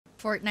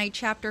Fortnite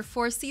Chapter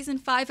 4 Season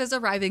 5 is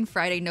arriving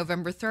Friday,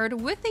 November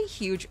 3rd with a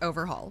huge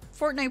overhaul.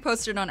 Fortnite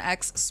posted on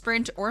X,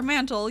 Sprint or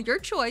Mantle, your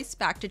choice,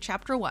 back to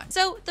Chapter 1.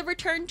 So the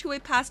return to a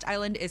past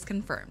island is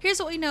confirmed. Here's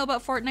what we know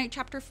about Fortnite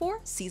Chapter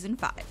 4 Season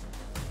 5.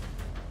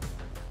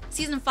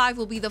 Season 5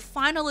 will be the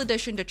final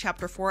addition to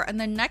Chapter 4,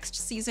 and the next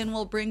season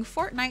will bring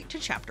Fortnite to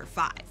Chapter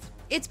 5.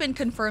 It's been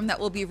confirmed that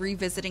we'll be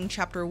revisiting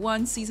Chapter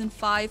 1, Season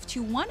 5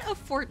 to one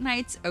of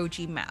Fortnite's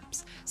OG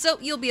maps, so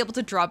you'll be able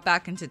to drop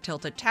back into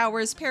Tilted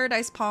Towers,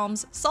 Paradise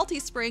Palms, Salty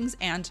Springs,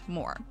 and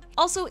more.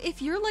 Also, if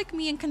you're like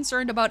me and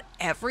concerned about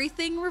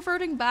everything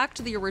reverting back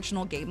to the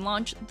original game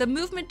launch, the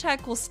movement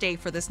tech will stay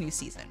for this new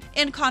season.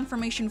 In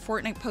confirmation,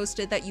 Fortnite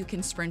posted that you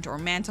can sprint or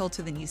mantle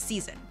to the new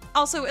season.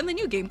 Also, in the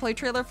new gameplay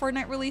trailer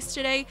Fortnite released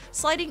today,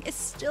 sliding is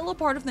still a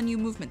part of the new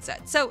movement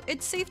set, so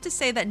it's safe to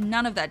say that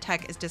none of that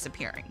tech is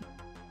disappearing.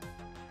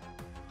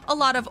 A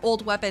lot of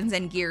old weapons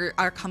and gear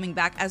are coming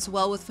back, as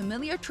well with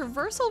familiar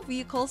traversal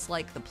vehicles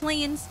like the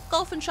planes,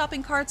 golf and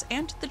shopping carts,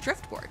 and the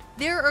driftboard.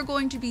 There are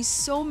going to be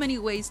so many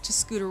ways to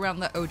scoot around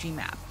the OG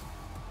map.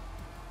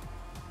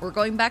 We're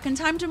going back in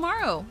time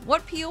tomorrow.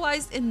 What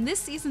POIs in this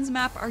season's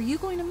map are you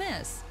going to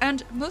miss?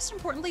 And most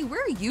importantly,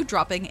 where are you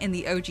dropping in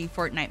the OG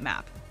Fortnite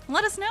map?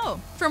 Let us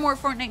know. For more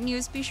Fortnite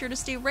news, be sure to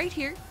stay right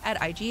here at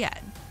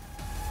IGN.